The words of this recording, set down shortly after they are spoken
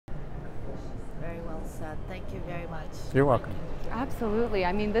said. Thank you very much. You're welcome. Absolutely.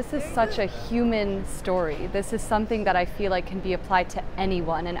 I mean, this is such a human story. This is something that I feel like can be applied to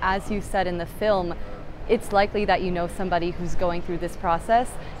anyone. And as you said in the film, it's likely that you know somebody who's going through this process,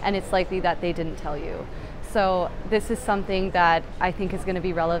 and it's likely that they didn't tell you. So this is something that I think is going to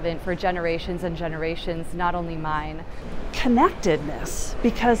be relevant for generations and generations, not only mine. Connectedness,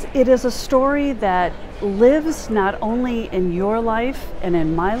 because it is a story that lives not only in your life and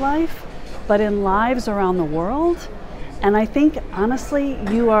in my life, but in lives around the world. And I think, honestly,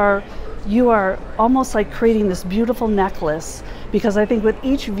 you are almost like creating this beautiful necklace, because I think with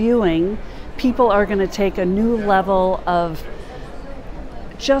each viewing, people are going to take a new level of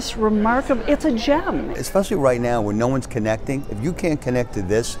just remarkable. It's a gem. Especially right now when no one's connecting. If you can't connect to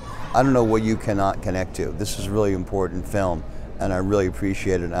this, I don't know what you cannot connect to. This is a really important film, and I really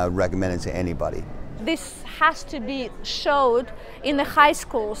appreciate it, and I would recommend it to anybody. This has to be showed in the high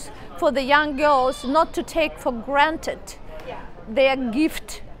schools for the young girls not to take for granted their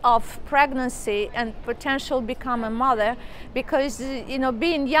gift of pregnancy and potential become a mother, because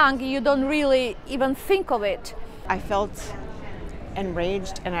being young, you don't really even think of it. I felt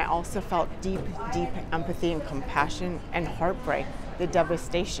enraged, and I also felt deep empathy and compassion and heartbreak, the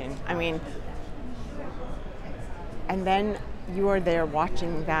devastation. I mean, and then you are there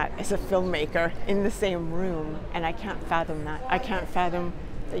watching that as a filmmaker in the same room, and I can't fathom that. I can't fathom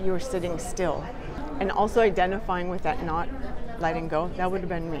that you were sitting still. And also identifying with that not letting go, that would have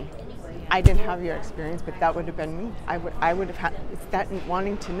been me. I didn't have your experience, but that would have been me. I would have had, it's that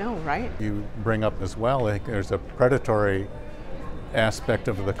wanting to know, right? You bring up as well, I think there's a predatory aspect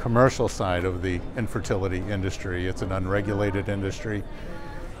of the commercial side of the infertility industry. It's an unregulated industry,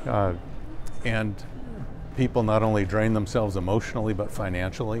 and people not only drain themselves emotionally but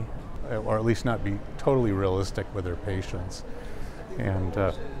financially, or at least not be totally realistic with their patients. And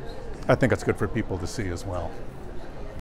I think it's good for people to see as well.